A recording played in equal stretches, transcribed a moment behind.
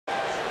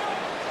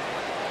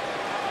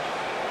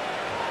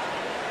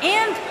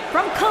And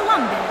from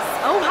Columbus,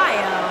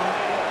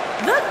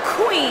 Ohio, the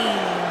Queen.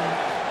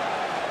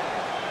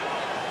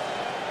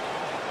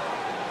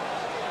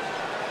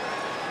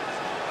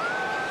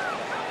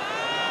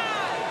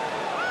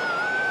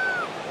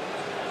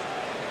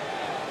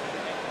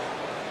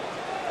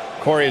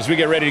 Corey, as we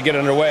get ready to get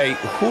underway,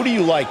 who do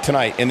you like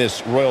tonight in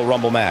this Royal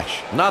Rumble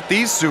match? Not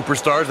these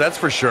superstars, that's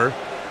for sure.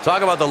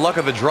 Talk about the luck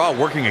of the draw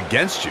working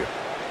against you.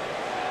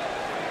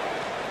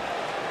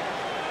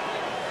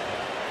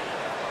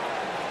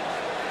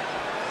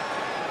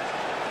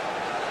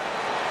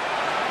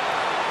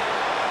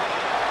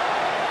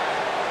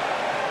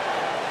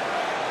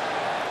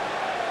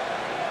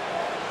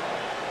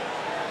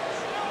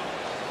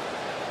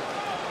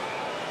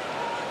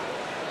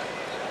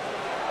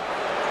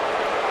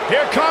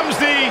 Here comes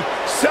the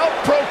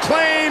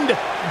self-proclaimed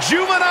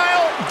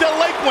juvenile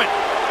delinquent.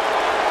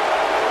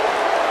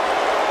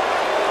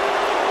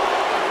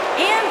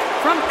 And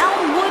from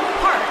Elmwood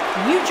Park,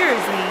 New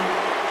Jersey,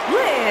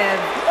 Liv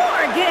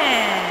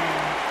Morgan.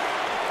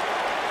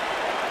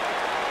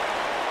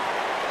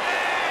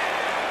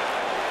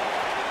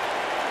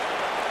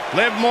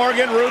 Liv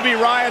Morgan, Ruby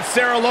Riott,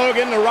 Sarah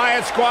Logan. The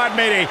Riott Squad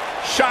made a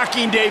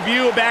shocking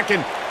debut back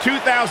in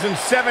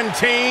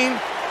 2017.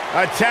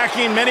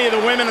 Attacking many of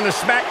the women in the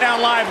SmackDown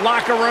Live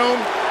locker room,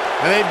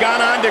 and they've gone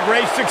on to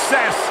great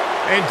success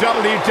in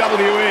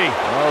WWE.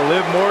 Oh,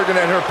 Liv Morgan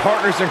and her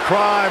partners in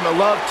crime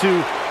love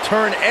to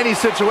turn any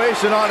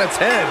situation on its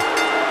head.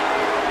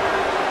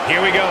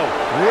 Here we go.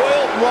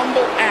 Royal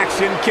Rumble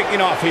action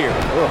kicking off here.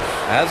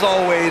 As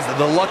always,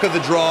 the luck of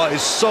the draw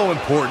is so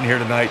important here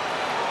tonight.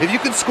 If you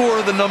can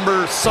score the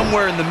number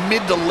somewhere in the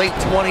mid to late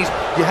 20s,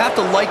 you have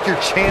to like your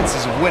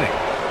chances of winning.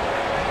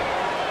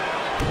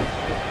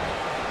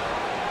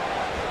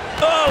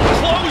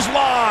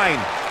 Clothesline.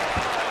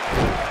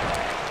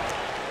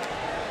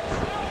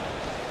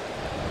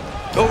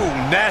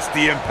 Oh,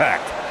 nasty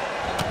impact.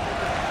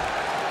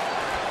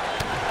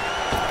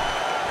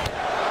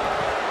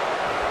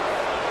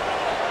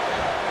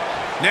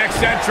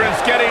 Next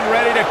entrance getting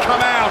ready to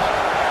come out.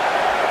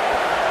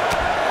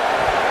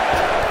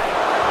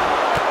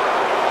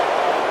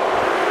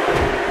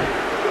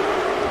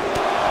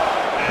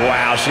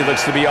 Wow, she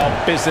looks to be all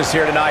business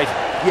here tonight.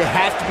 You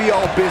have to be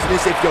all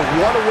business if you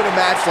want to win a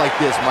match like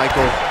this,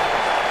 Michael.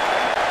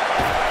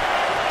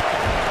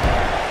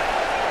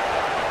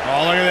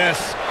 Oh, look at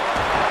this.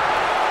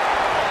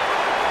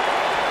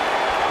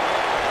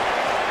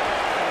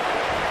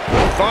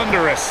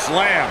 Thunderous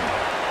slam.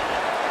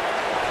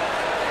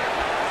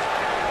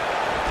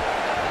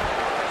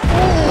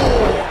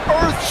 Ooh,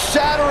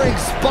 earth-shattering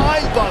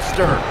spine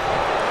buster.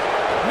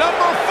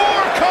 Number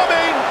 4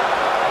 coming.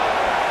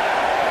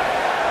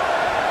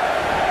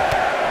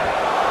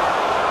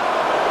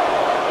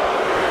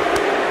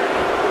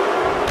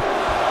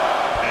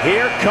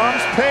 Here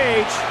comes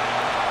Paige.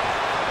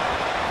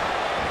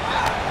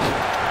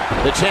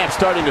 The champ's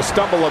starting to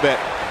stumble a bit,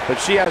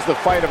 but she has the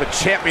fight of a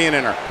champion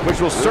in her,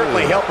 which will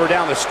certainly help her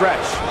down the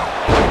stretch.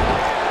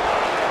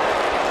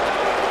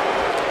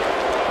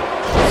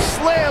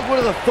 Slammed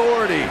with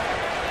authority.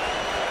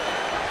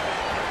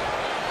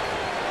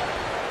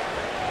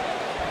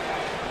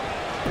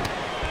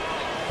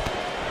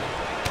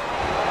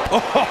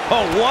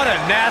 Oh, what a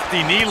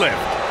nasty knee lift.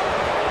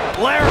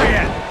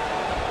 Lariat.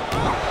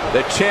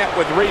 The champ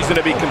with reason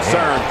to be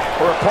concerned.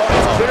 Her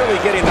opponent's clearly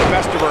getting the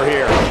best of her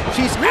here.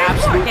 She's Liv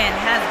Morgan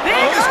has been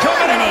who's coming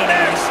out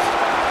eliminated. next?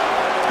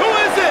 Who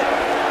is it?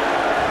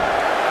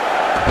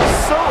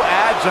 So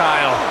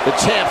agile. The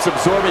champ's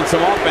absorbing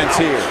some offense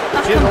here.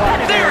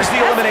 There's the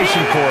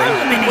elimination,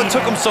 Corey. What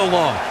took him so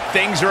long?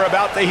 Things are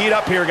about to heat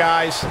up here,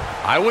 guys.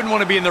 I wouldn't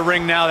want to be in the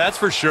ring now, that's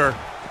for sure.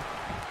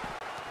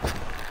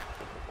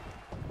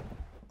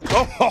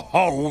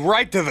 Oh,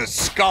 right to the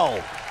skull.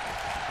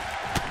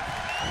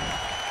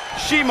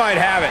 She might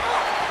have it.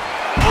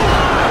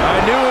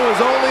 I knew it was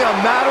only a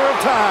matter of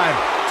time.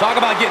 Talk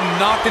about getting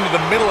knocked into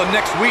the middle of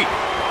next week.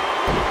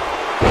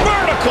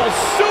 Vertical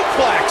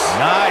suplex.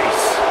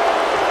 Nice.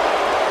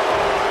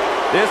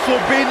 This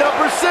will be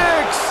number 6.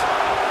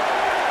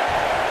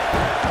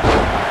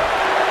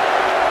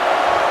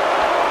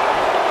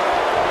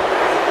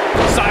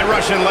 Side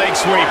Russian leg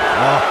sweep.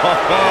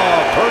 Oh,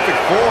 perfect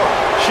form.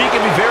 She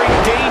can be very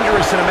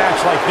dangerous in a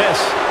match like this.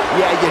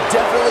 Yeah, you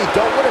definitely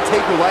don't want to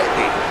take her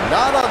lightly.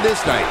 Not on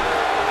this night.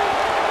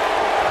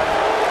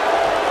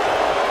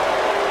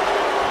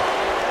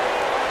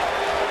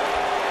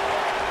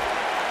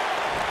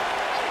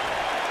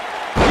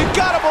 You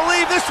gotta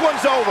believe this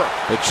one's over.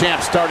 The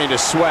champ's starting to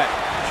sweat.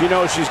 She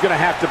knows she's gonna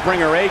have to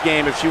bring her A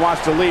game if she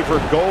wants to leave her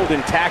gold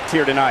intact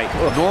here tonight.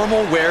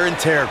 Normal wear and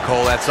tear,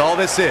 Cole. That's all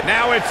this is.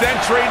 Now it's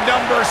entry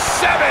number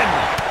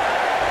 7.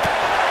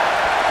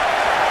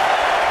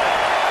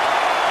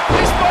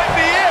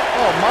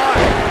 Oh, my.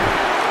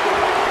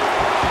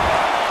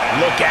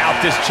 Look out,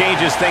 this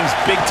changes things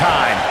big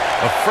time.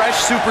 A fresh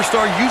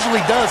superstar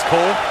usually does,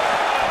 Cole.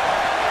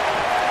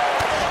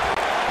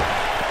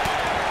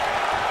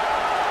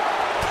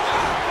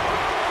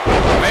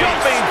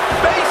 Jumping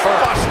face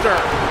buster.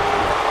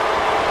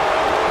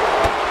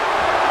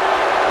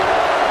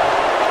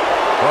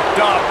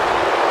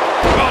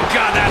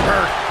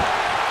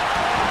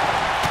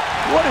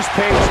 does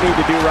Paige need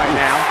to do right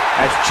now?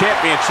 As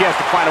champion, she has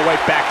to find a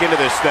way back into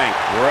this thing.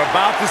 We're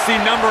about to see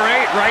number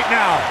 8 right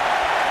now.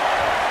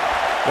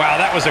 Wow,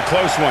 that was a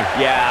close one.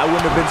 Yeah, I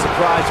wouldn't have been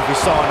surprised if we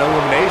saw an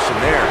elimination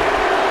there.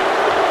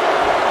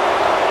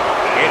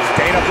 It's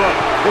Dana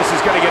Brooke. This is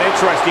going to get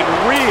interesting,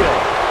 real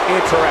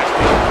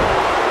interesting.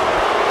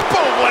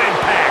 Boom, what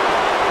impact.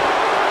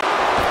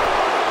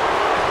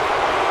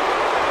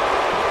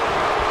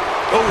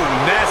 Oh,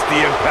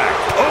 nasty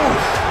impact. Oh.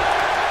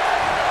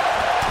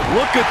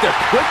 Look at the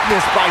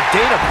quickness by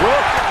Dana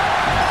Brooke.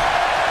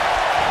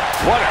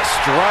 What a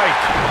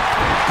strike.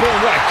 Boom,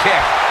 what a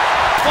kick.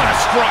 What a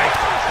strike.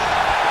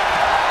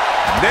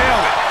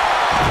 Nailed it.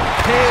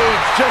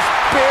 Paige just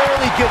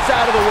barely gets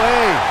out of the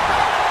way.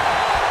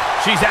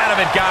 She's out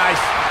of it, guys.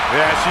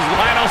 Yeah, she's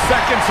final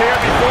seconds here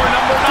before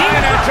number 9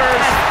 enters.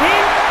 Has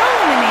been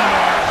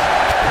eliminated.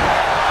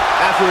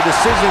 After a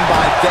decision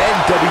by then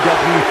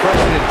WWE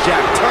President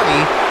Jack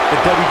Tunney, the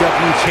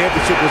WWE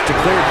Championship was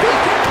declared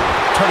vacant.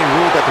 Tunney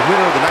ruled that the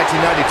winner of the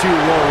 1992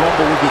 Royal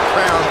Rumble would be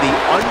crowned the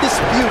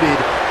undisputed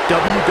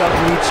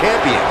WWE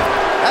Champion.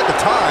 At the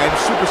time,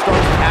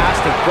 superstars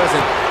past and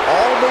present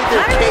all made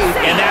their case.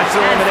 And that's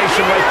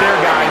elimination right there,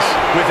 guys.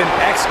 With an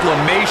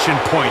exclamation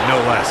point, no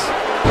less.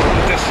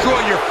 Destroy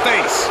your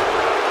face.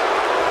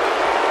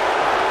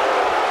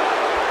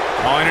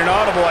 Calling an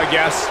audible, I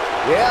guess.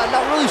 Yeah, I'm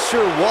not really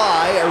sure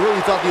why. I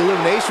really thought the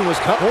elimination was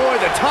coming. Boy,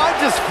 the time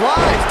just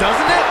flies,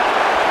 doesn't it?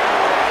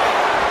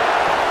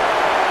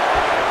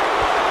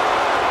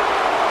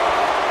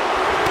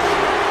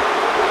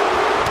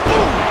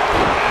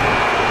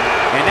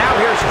 And now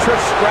here's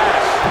Trish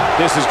Stratus.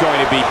 This is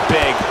going to be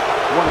big.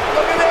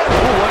 Look at that.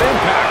 Oh, what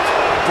impact.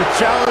 The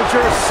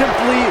challenger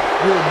simply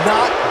will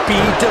not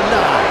be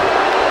denied.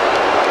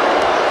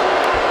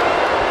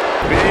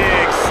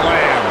 Big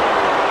slam.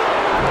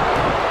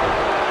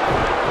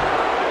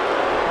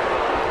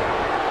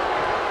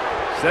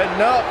 Setting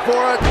up for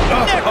a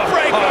neck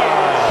breaker.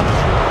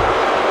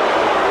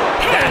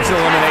 That's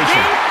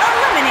elimination.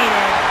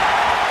 Eliminated.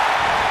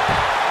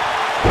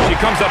 She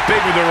comes up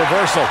big with a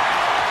reversal.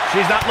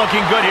 She's not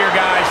looking good here,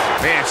 guys.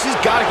 Man, she's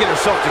got to get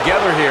herself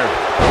together here.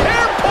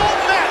 Hair pull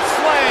mat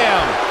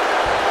slam.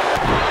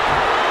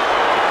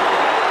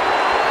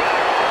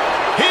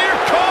 Here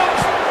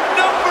comes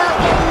number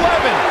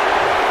 11.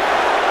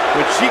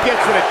 When she gets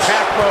in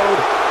attack mode,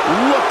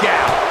 look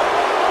out.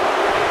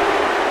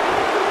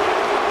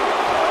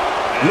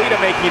 Lita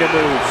making a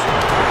move.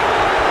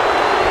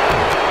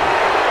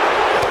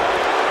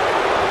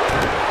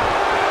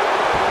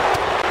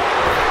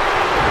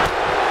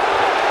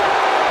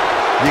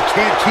 You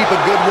can't keep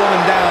a good woman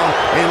down,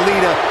 and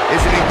Lita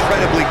is an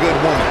incredibly good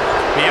woman.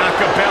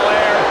 Bianca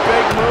Belair,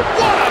 big move.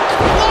 What a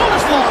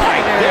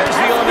clothesline! There's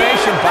the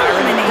elimination,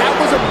 Byron. That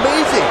was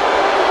amazing.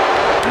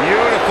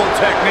 Beautiful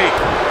technique.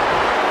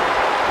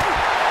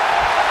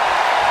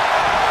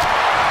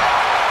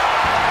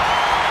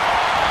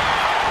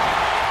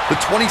 The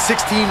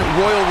 2016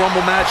 Royal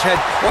Rumble match had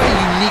quite a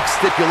unique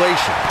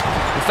stipulation.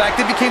 In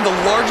fact, it became the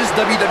largest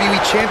WWE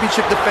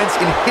Championship defense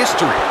in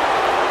history.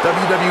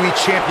 WWE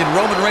Champion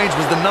Roman Reigns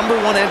was the #1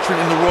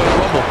 entrant in the Royal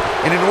Rumble,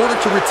 and in order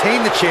to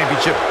retain the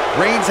championship,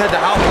 Reigns had to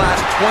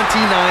outlast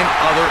 29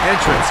 other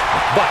entrants.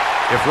 But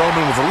if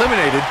Roman was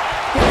eliminated,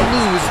 he would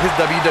lose his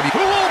WWE.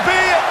 Who will be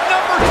at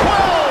number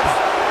 12?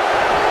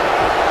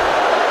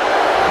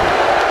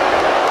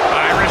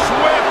 Irish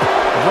whip.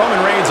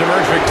 Roman Reigns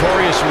emerged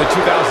victorious from the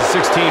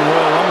 2016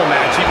 Royal Rumble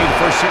match. He'd be the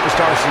first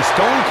superstar since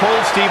Stone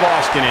Cold Steve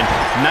Austin in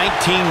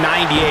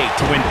 1998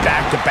 to win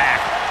back-to-back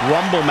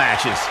Rumble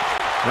matches.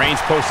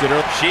 Reigns posted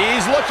early.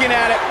 She's looking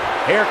at it.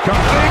 Here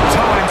comes Big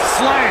time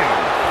slam.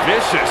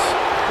 Vicious.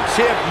 The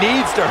champ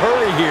needs to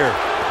hurry here.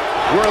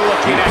 We're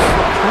looking at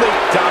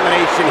complete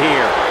domination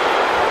here.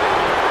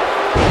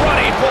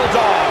 Running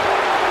bulldog.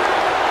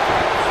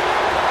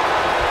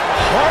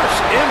 Harsh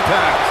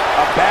impact.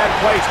 A bad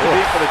place to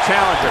be for the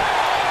challenger.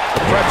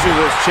 The pressure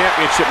of this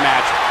championship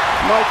match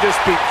might just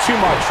be too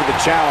much for the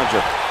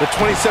challenger. The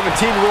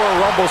 2017 Royal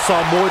Rumble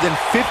saw more than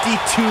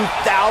 52,000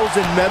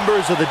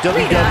 members of the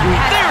WWE.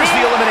 There's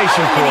the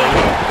elimination, Corey.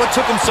 What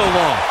took him so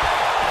long?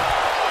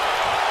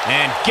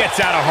 And gets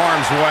out of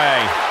harm's way.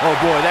 Oh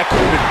boy, that could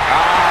have been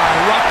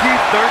Lucky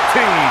 13.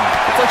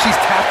 It's like she's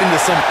tapped into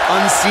some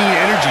unseen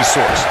energy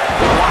source.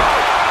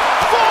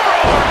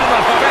 Forearm to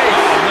the face.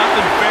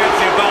 Nothing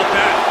fancy about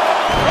that.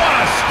 What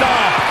a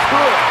stomp.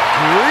 Good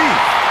grief.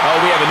 Oh,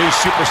 we have a new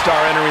superstar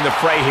entering the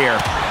fray here.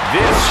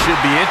 This should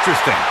be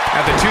interesting.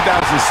 At the 2017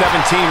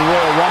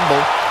 Royal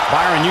Rumble,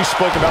 Byron, you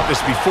spoke about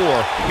this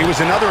before. It was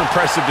another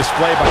impressive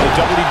display by the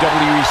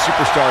WWE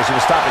superstars who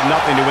will stop at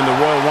nothing to win the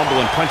Royal Rumble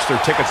and punch their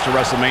tickets to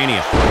WrestleMania.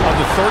 Of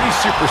the 30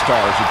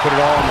 superstars who put it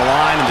all on the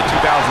line in the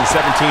 2017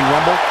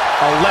 Rumble,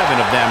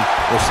 11 of them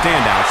were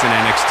standouts in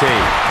NXT.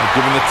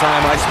 Given the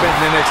time I spent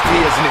in NXT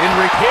as an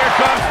in-ring. Here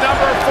comes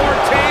number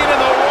 14 in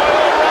the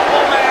Royal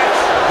Rumble match.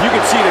 You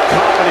can see the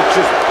confidence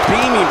just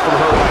beaming from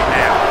her right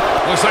now.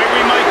 Looks like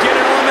we might get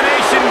an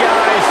elimination,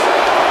 guys.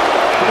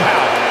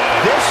 Wow,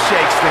 this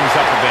shakes things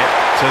up a bit,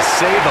 to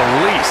say the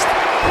least.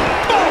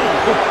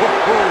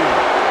 Boom!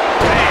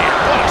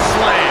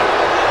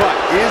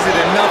 is it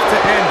enough to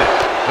end it?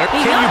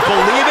 Can you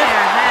believe it?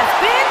 Has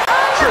been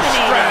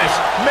eliminated. Stratus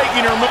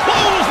making her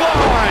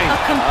clothesline. A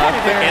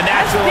competitor And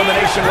that's has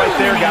elimination been right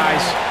there, guys.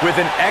 eliminated. With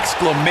an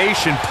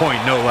exclamation point,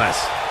 no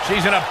less.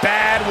 She's in a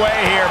bad way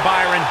here,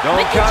 Byron.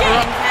 Mickie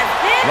James has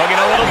been Looking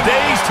a little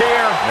eliminated. dazed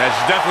here. Yeah,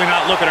 she's definitely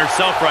not looking at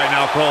herself right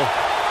now, Cole.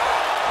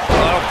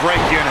 That'll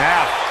break you in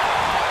half.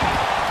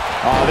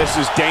 Oh, this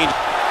is dangerous.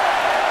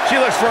 She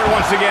looks for it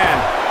once again.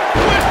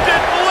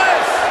 Twisted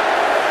Bliss.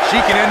 She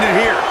can end it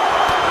here.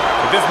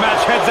 If this match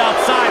heads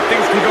outside,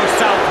 things can go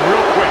south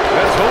real quick.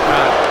 Let's hope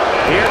not.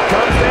 Here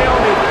comes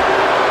Naomi.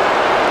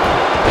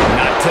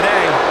 Not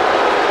today.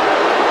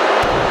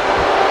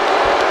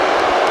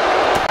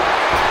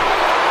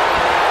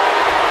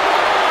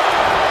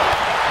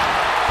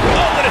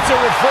 Oh, and it's a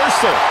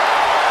reversal.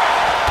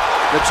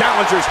 The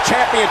challenger's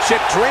championship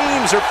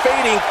dreams are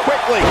fading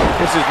quickly.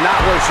 This is not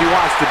where she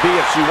wants to be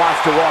if she wants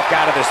to walk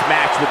out of this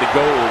match with the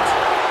gold.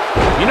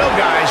 You know,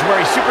 guys, where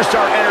a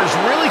superstar enters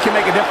really can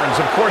make a difference.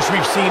 Of course,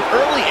 we've seen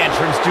early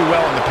entrants do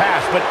well in the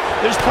past, but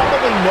there's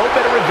probably no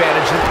better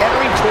advantage than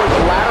entering toward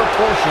the latter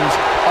portions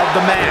of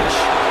the match.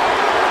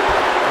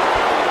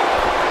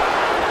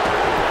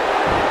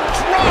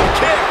 Drop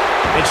kick!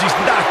 And she's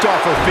knocked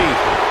off her feet.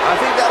 I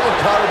think that one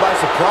caught her by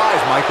surprise,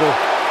 Michael.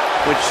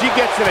 When she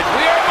gets in it,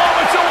 We are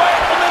moments away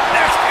from the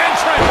next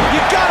entrant.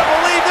 you gotta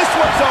believe this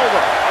one's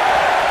over.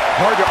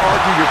 Hard to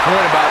argue your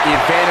point about the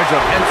advantage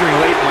of entering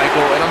late,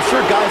 Michael, and I'm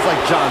sure guys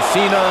like John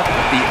Cena,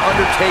 The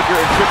Undertaker,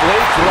 and Triple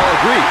H would all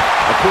agree.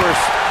 Of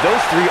course, those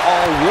three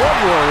all won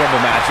Royal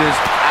Rumble matches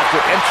after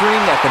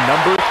entering at the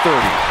number 30.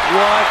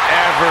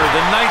 Whatever.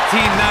 The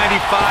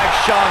 1995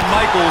 Shawn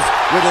Michaels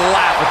would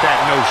laugh at that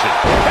notion.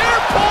 Hair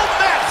pull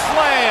mat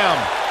slam.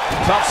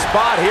 Tough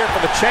spot here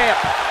for the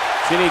champ.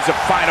 She needs to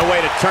find a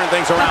way to turn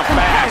things A around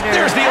fast. competitor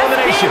There's the has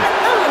elimination.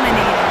 been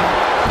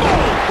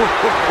eliminated.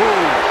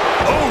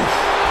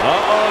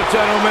 Uh-oh,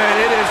 gentlemen,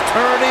 it is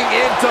turning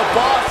into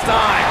boss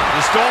time.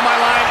 You stole my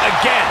line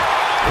again.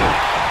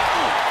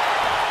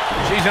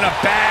 She's in a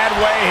bad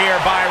way here,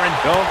 Byron.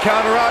 Don't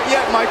count her out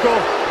yet, Michael.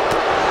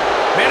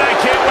 Man, I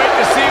can't wait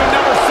to see who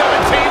number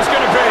 17's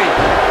going to be.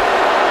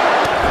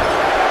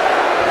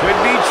 Could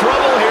be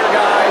trouble here,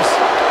 guys.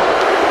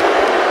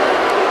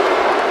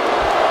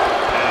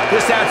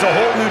 This adds a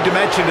whole new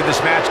dimension to this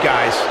match,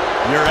 guys.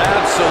 You're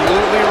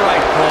absolutely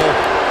right, Cole.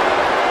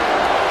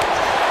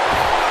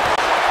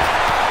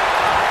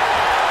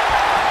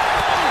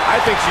 I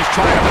think she's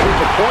trying to prove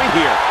a point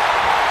here.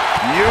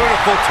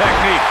 Beautiful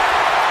technique.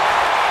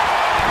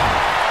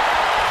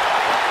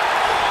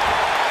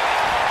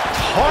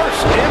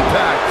 Harsh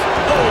impact.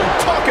 Oh,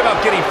 talk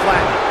about getting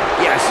flattened.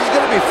 Yeah, she's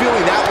going to be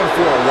feeling that one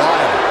for a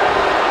while.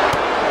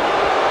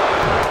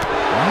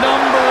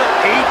 Number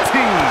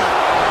 18.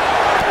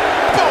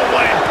 Oh,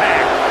 what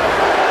impact.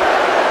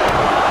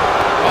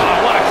 Oh,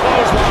 what a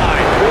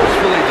clothesline.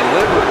 Forcefully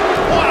delivered.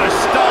 What a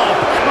stomp.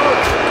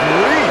 Good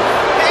grief.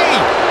 Hey,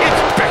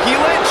 it's Becky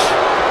Lynch.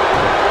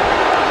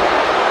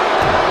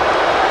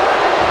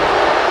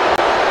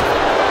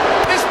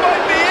 This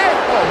might be it.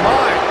 Oh,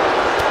 my.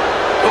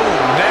 Oh,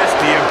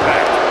 nasty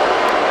impact.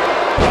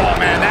 Oh,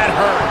 man, that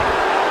hurt.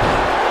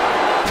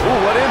 Ooh,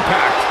 what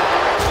impact.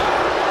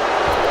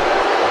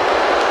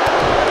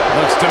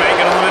 Looks to make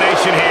an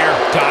elimination here.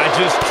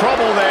 Dodges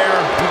trouble there.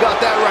 You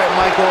got that right,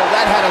 Michael.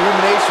 That had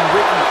elimination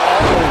written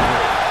all over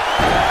it.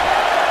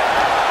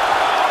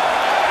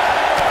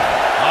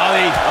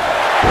 Ollie.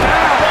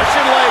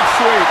 Russian leg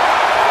sweep.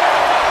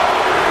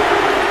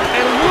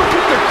 And look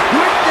at the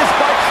quickness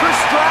by Trish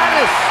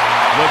Stratus.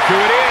 Look who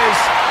it is.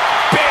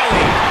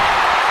 Bayley.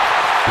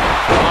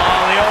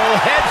 Oh, the old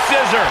head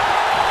scissor.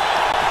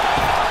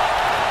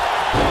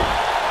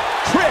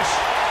 Trish.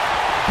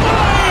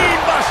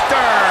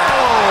 Buster.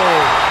 Oh,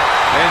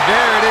 and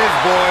there it is,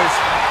 boys.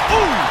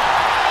 Ooh.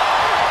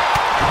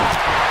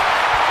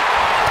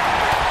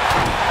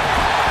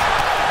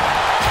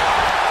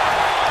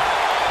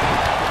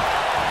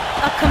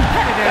 A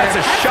competitor That's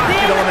a has shocking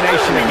been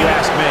elimination, if you eliminated.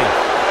 ask me.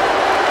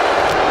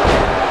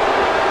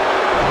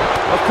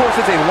 Of course,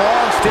 it's a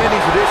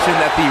long-standing tradition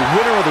that the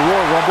winner of the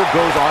Royal Rumble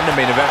goes on to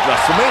main event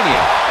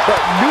WrestleMania. But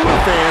newer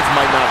fans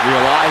might not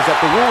realize that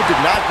the rule did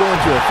not go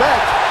into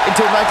effect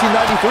until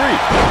 1993.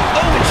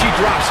 Oh, and she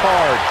drops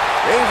hard.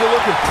 Things are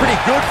looking pretty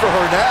good for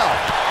her now.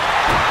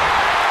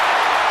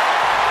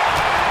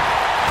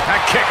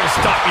 That kick will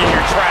stop you in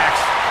your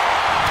tracks.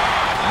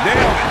 Nailed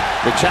it.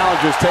 The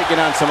challenger's taking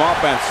on some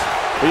offense,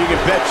 but you can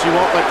bet she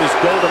won't let this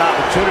golden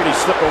opportunity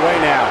slip away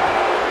now.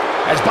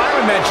 As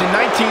Byron mentioned,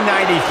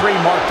 1993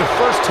 marked the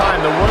first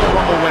time the Royal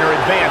Rumble winner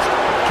advanced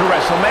to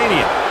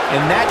WrestleMania.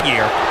 In that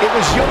year, it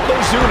was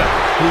Yokozuna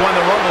who won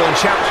the Rumble and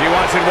challenged. She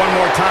wants it one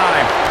more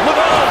time. Look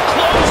at the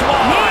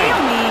clothesline.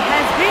 Naomi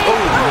has been Oh,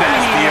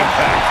 nasty eliminated.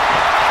 impact.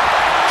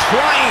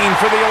 Trying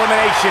for the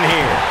elimination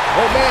here.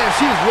 Oh, man,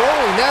 she's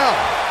rolling now.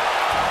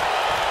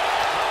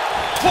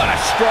 What a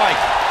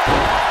strike.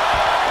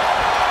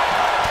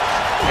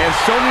 And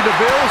Sonya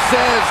Deville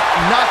says,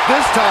 not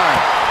this time.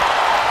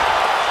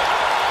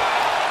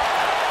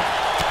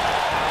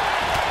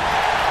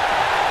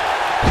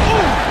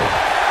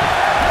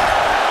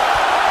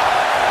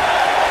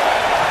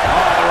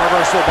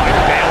 reversal by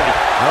Bayley.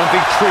 I don't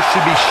think Trish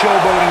should be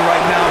showboating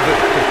right now, but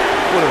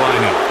what do I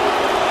know?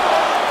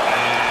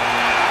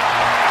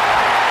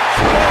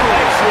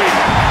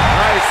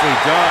 Nicely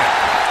done.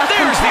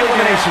 There's the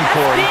elimination,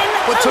 Corey.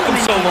 What took him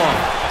so long?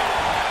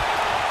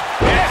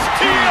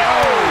 STO!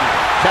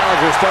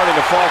 Challenger starting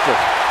to falter.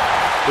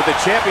 With the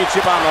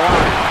championship on the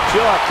line,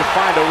 she'll have to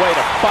find a way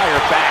to fire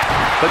back.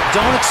 But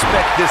don't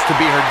expect this to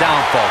be her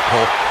downfall,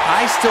 Cole.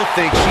 I still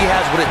think she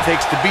has what it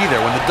takes to be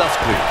there when the dust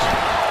clears.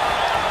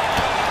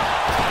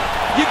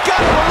 You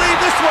gotta believe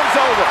this one's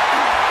over.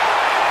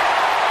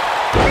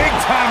 Big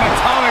time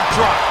atomic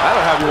drop.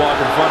 That'll have you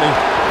walking funny.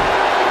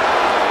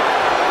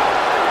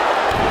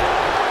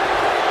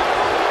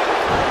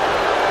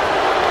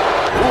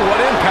 Ooh, what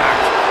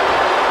impact.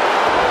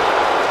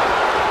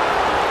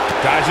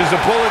 Dodges a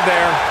bullet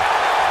there.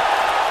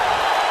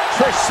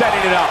 Trish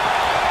setting it up.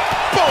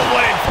 Boom,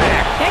 what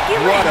impact. Becky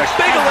What a Lynch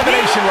big has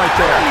elimination been right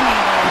there.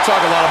 eliminated. We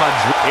talk a lot about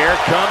Here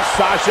comes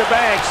Sasha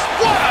Banks.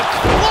 What a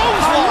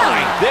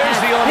clothesline. Carmella There's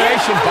has the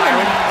elimination, been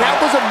Byron. eliminated. That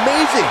was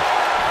amazing.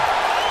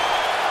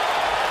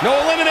 No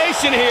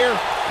elimination here.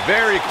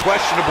 very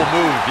questionable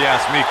move, if you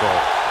ask me,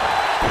 Cole.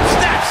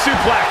 Snap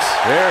suplex.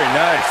 Very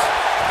nice.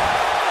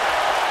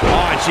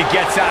 Oh, and she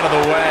gets out of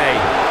the way.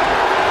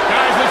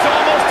 Guys, it's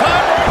almost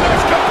time for our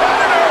next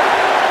competitor.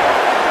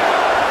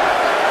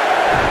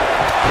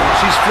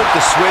 She's flipped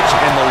the switch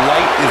and the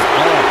light is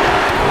on.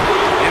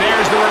 And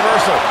there's the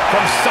reversal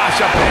from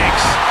Sasha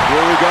Banks.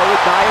 Here we go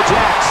with Nia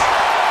Jax.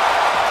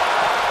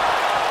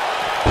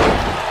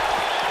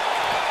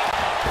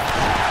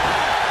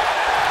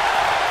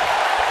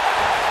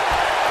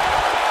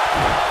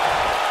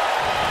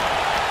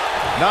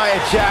 Nia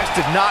Jax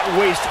did not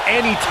waste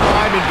any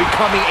time in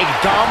becoming a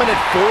dominant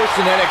force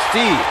in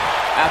NXT.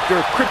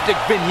 After cryptic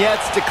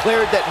vignettes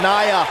declared that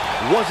Nia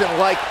wasn't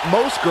like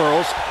most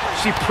girls,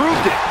 she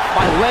proved it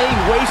by laying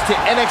waste to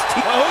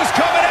NXT. Well, who's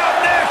coming out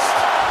next?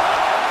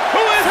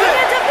 Who is it?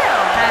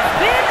 Has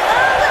been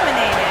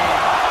eliminated.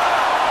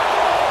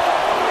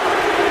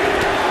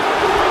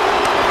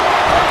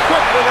 A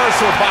quick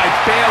reversal by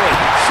Bayley.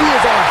 She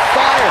is on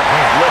fire.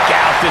 Look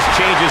out, this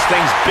changes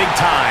things big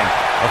time.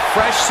 A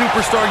fresh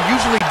superstar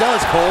usually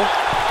does, Cole.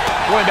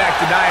 Going back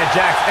to Nia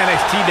Jax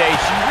NXT days,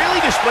 she really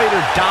displayed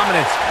her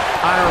dominance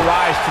on her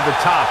rise to the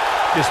top,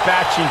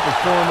 dispatching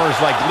performers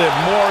like Liv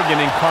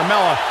Morgan and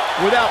Carmella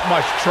without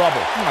much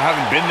trouble. I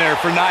haven't been there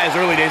for Nia's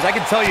early days. I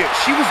can tell you,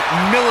 she was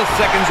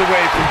milliseconds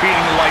away from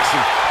beating the likes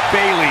of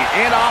Bayley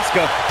and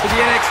Asuka for the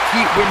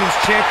NXT Women's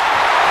Championship.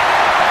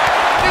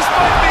 This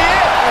might be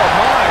it. Oh,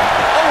 my.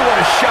 Oh, what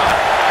a shot.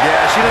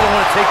 Yeah, she doesn't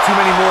want to take too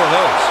many more of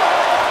those.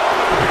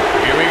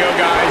 Here we go,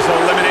 guys.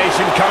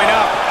 Elimination coming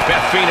up.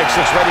 Beth Phoenix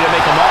looks ready to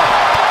make a mark.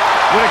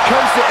 When it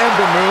comes to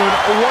Ember Moon,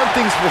 one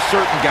thing's for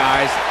certain,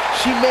 guys.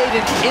 She made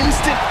an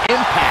instant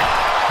impact.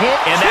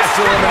 And that's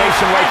the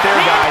elimination right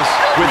there, guys.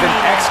 With an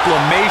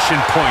exclamation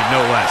point,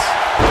 no less.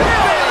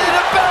 Belly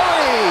to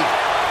belly!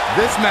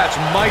 This match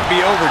might be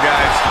over,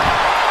 guys.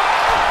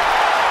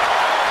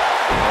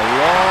 A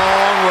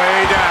long way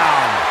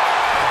down.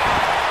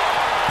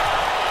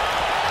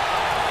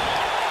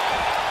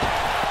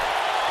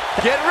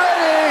 Get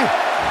ready!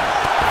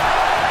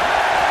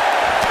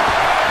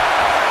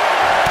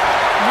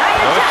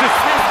 Nia Jax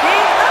has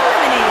been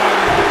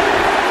eliminated.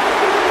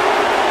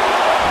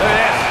 Look at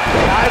this.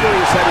 Ivory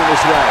is heading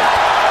this way.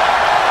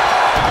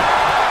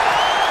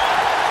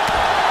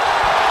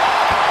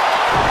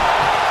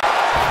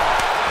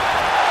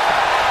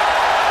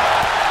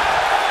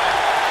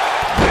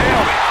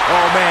 Nailed it.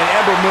 Oh man,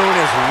 Ember Moon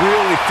is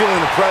really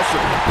feeling the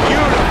pressure.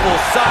 Beautiful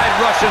side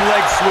Russian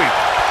leg sweep.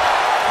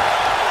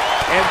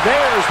 And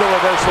there's the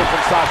reversal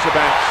from Sasha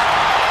Banks.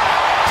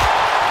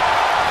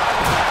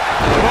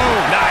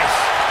 Boom. Nice.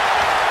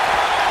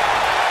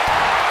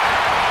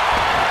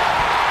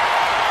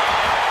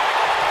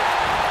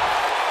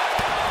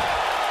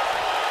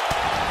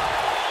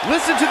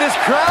 Listen to this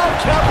crowd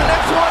count the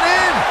next one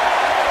in.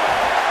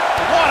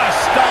 What a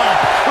stomp.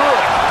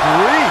 Good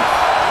grief.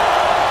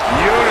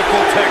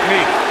 Beautiful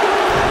technique.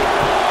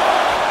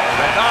 And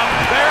then up.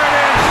 There it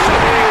is.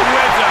 Big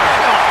wizard.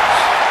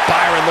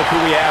 Byron, look who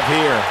we have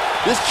here.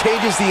 This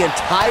changes the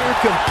entire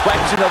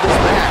complexion of this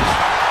match.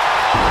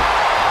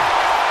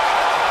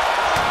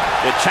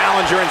 The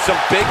challenger in some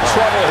big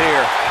trouble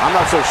here. I'm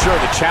not so sure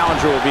the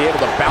challenger will be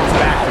able to bounce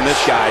back from this,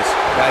 guys.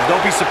 Guys,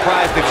 don't be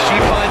surprised if she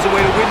finds a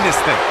way to win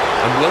this thing.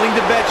 I'm willing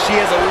to bet she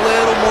has a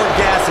little more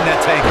gas in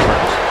that tank of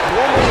hers.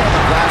 Normally I'm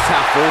a glass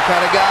half full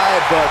kind of guy,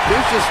 but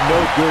there's just no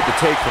good to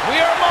take from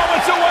We are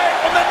moments away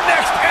from the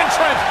next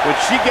entrant. When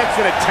she gets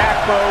in attack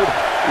mode,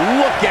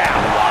 look out.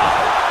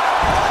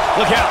 Wow.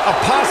 Look out, a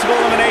possible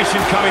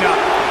elimination coming up.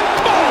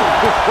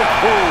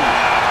 Boom!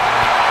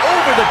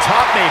 Over the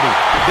top, maybe.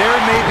 There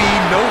may be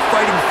no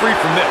fighting free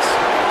from this.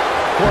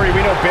 Corey,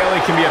 we know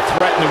Bayley can be a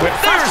threat in the whip.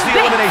 There's the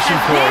Banks elimination,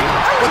 has Corey.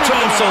 been What took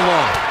him so eliminated.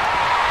 long?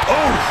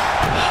 Oh,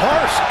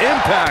 harsh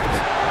impact.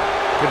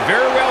 Could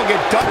very well get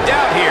dumped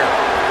out here.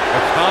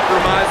 A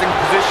compromising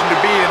position to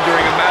be in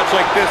during a match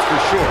like this, for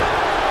sure.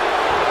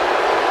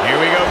 Here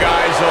we go,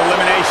 guys.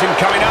 Elimination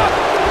coming up.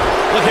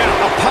 Look out,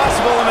 a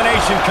possible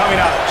elimination coming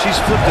up. She's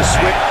flipped the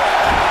switch.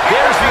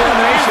 There's the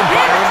elimination,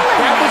 Byron.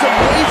 That was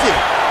amazing.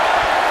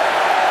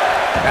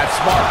 That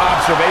smart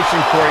observation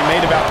Corey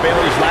made about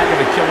Bayley's lack of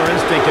a killer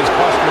instinct has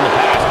cost her in the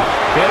past.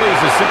 Bayley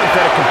is a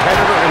sympathetic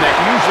competitor, and that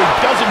usually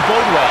doesn't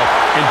bode well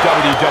in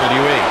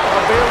WWE.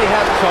 Bayley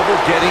has trouble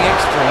getting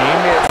extreme.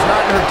 It's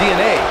not in her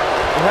DNA.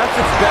 Perhaps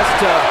it's best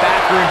to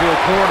back her into a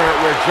corner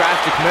where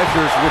drastic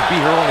measures would be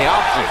her only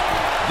option.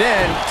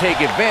 Then take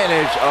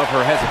advantage of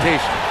her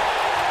hesitation.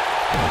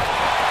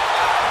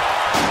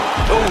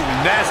 Oh,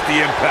 nasty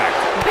impact.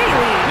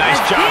 Bayley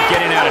Nice job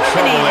getting out of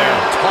trouble there.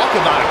 Talk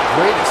about a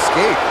great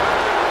escape.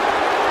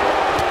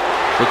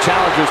 The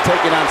challenger's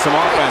taking on some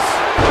offense.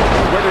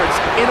 Whether it's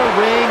in a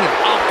ring, an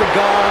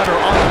octagon, or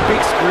on the big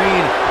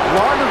screen,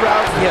 Ronda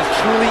Rousey has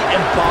truly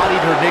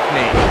embodied her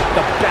nickname,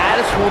 the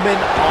baddest woman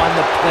on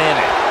the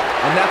planet.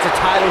 And that's a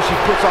title she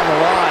puts on the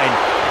line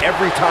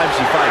every time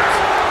she fights.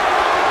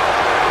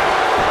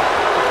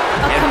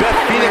 And Beth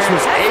Phoenix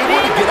was able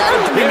to get out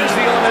of danger. Here's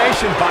the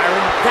elimination,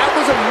 Byron. That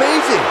was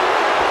amazing.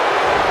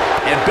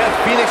 And Beth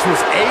Phoenix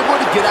was able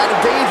to get out of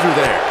danger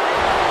there.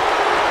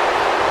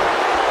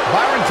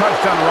 Byron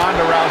touched on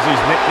Ronda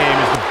Rousey's nickname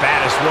as the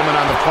baddest woman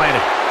on the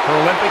planet. Her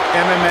Olympic,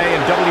 MMA,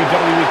 and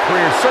WWE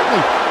careers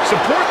certainly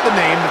support the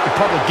name that the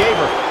public gave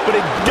her, but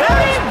it does.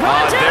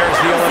 There's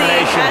the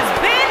elimination. Has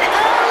been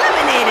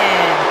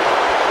eliminated.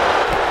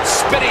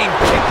 Spinning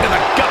kick to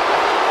the gut.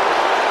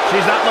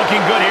 She's not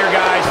looking good here,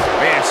 guys.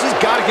 Man, she's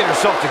got to get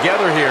herself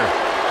together here.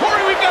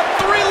 Corey, we've got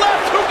 3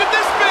 left. Who could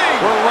this be?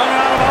 We're running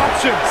out of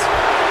options.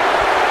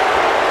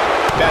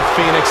 Beth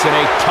Phoenix in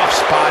a tough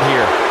spot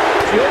here.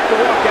 She hopes to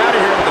walk out of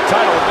here with the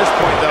title at this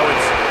point, though.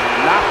 It's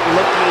not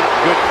looking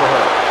good for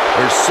her.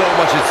 There's so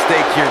much at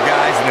stake here,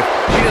 guys, and if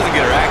she doesn't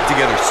get her act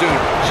together soon,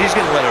 she's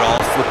going to let it all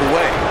slip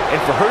away.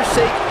 And for her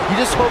sake, you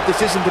just hope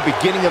this isn't the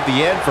beginning of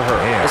the end for her,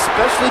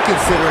 especially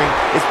considering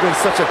it's been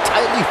such a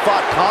tightly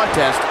fought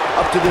contest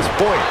up to this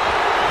point.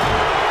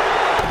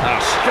 A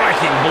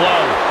striking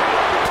blow.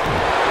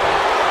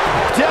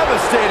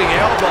 Devastating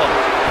elbow.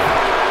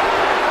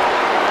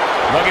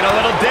 Looking a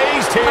little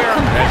dazed here.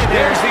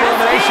 There's the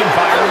elimination,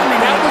 Byron.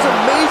 That was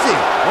amazing.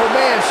 Oh,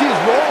 man, she's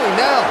rolling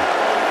now.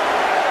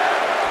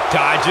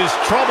 Dodges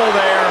trouble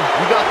there.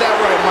 You got that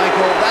right,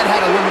 Michael. That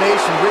had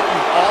elimination written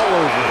all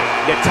over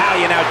it.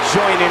 Natalya now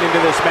joining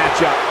into this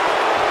matchup.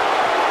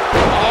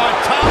 Oh,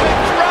 atomic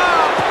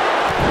drop.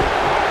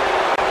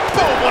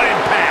 Boom, what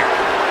impact.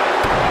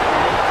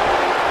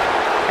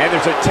 And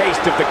there's a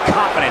taste of the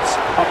confidence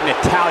of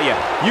Natalya.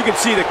 You can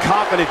see the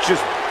confidence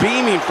just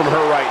beaming from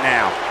her right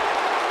now.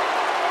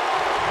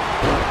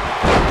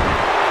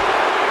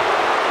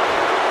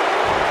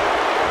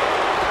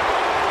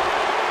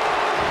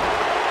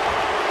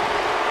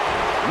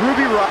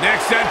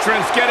 Next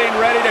entrance getting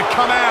ready to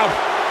come out.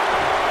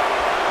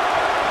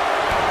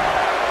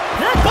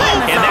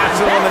 And that's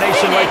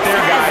elimination right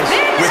there, guys.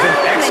 With an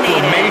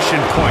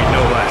exclamation point, no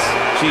less.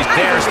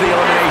 There's the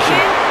elimination.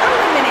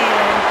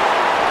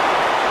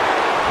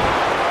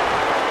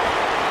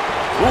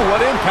 Ooh,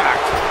 what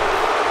impact.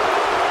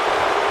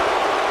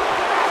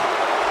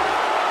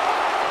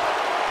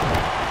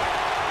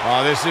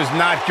 Oh, this is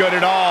not good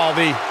at all.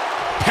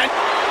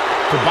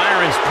 To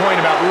Byron's point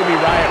about Ruby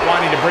Riott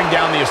wanting to bring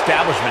down the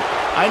establishment,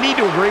 I need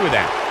to agree with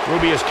that.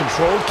 Ruby is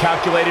controlled,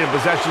 calculated, and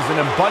possesses an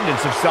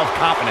abundance of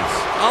self-confidence.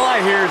 All I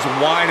hear is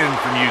whining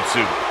from you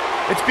two.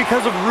 It's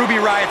because of Ruby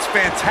Riott's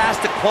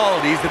fantastic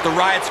qualities that the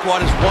Riott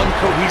Squad is one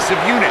cohesive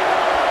unit.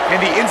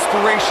 And the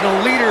inspirational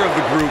leader of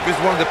the group is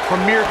one of the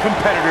premier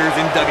competitors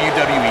in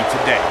WWE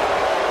today.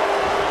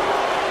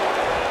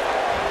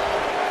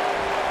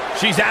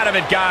 She's out of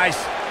it, guys.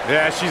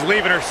 Yeah, she's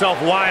leaving herself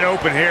wide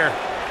open here.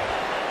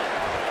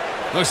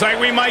 Looks like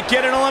we might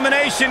get an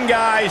elimination,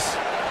 guys.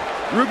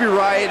 Ruby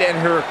Riott and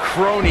her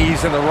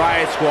cronies in the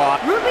Riott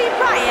Squad. Ruby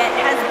Riott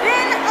has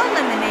been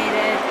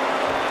eliminated.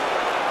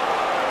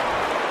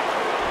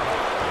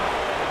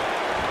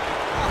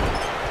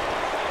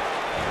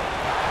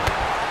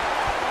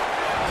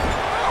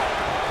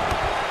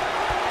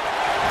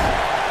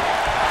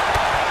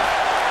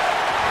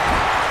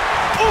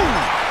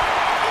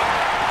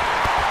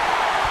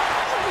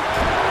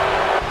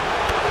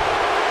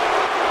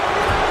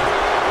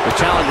 The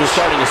challenger's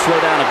starting to slow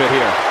down a bit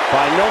here.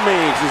 By no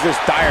means is this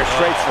dire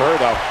straits for her,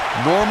 though.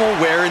 Normal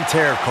wear and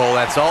tear, Cole.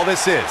 That's all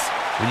this is.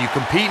 When you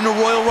compete in a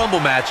Royal Rumble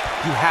match,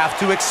 you have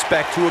to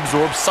expect to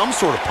absorb some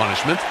sort of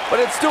punishment. But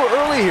it's still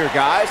early here,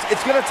 guys.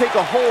 It's going to take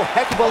a whole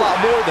heck of a lot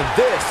more than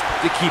this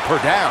to keep her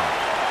down.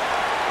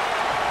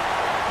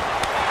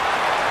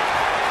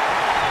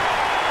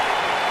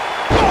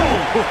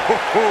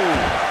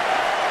 Oh!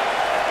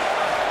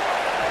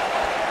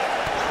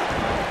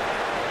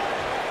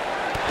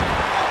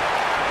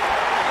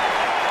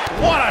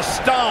 What a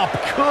stomp!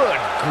 Good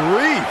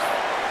grief!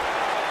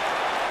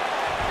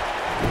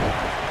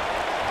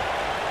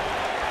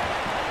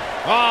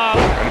 Oh,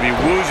 gonna be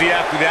woozy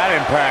after that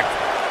impact.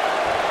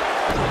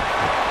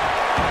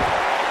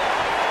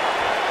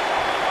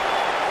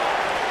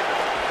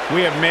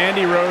 We have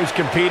Mandy Rose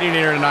competing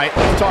here tonight.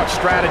 Let's talk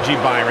strategy,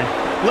 Byron.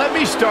 Let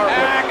me start with...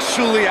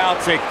 Actually,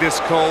 I'll take this,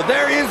 Cole.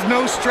 There is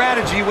no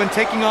strategy when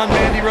taking on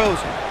Mandy Rose.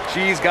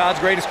 She's God's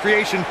greatest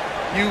creation.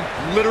 You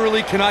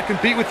literally cannot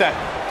compete with that.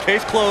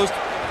 Case closed.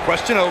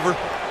 Question over.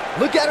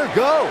 Look at her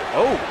go.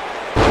 Oh.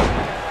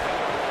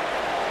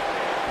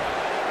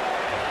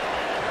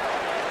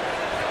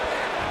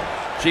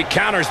 She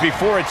counters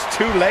before it's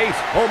too late.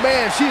 Oh,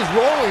 man, she's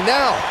rolling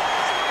now.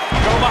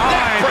 Go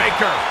behind.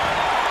 Breaker.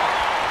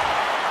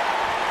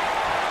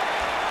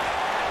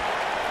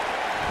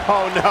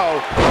 Oh, no.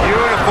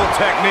 Beautiful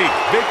technique.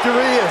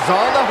 Victory is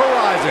on the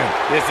horizon.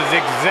 This is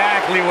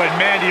exactly what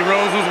Mandy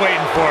Rose was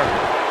waiting for.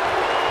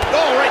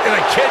 Oh, right to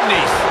the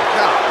kidneys.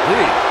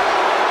 Golly.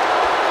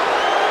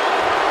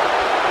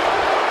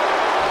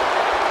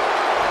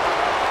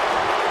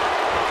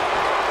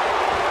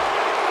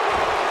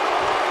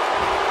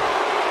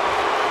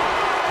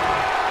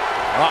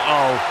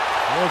 Uh-oh.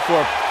 Going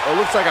for it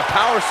looks like a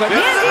power slam.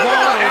 Mandy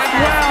Rose has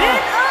been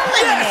eliminated.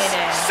 Yes!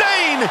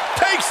 Sane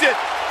takes it.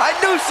 I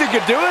knew she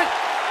could do it.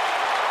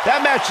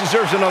 That match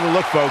deserves another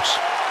look, folks.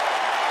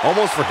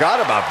 Almost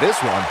forgot about this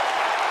one.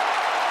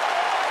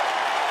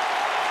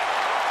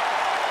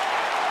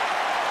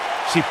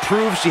 She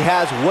proves she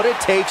has what it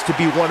takes to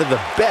be one of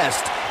the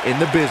best in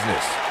the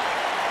business.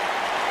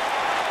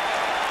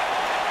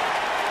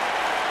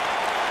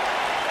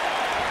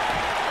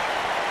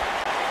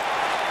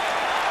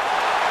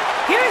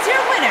 Here's your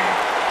winner,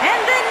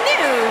 and the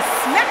new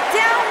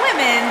SmackDown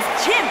Women's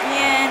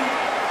Champion,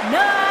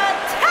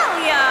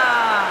 Natalya.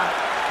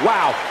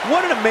 Wow,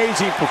 what an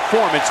amazing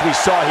performance we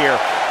saw here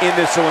in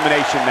this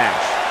elimination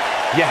match.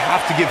 You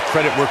have to give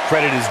credit where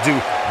credit is due.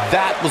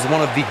 That was one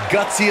of the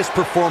gutsiest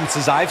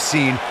performances I've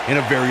seen in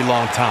a very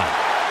long time.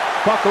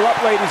 Buckle up,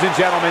 ladies and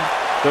gentlemen.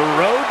 The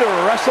road to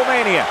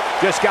WrestleMania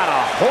just got a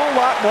whole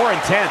lot more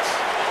intense.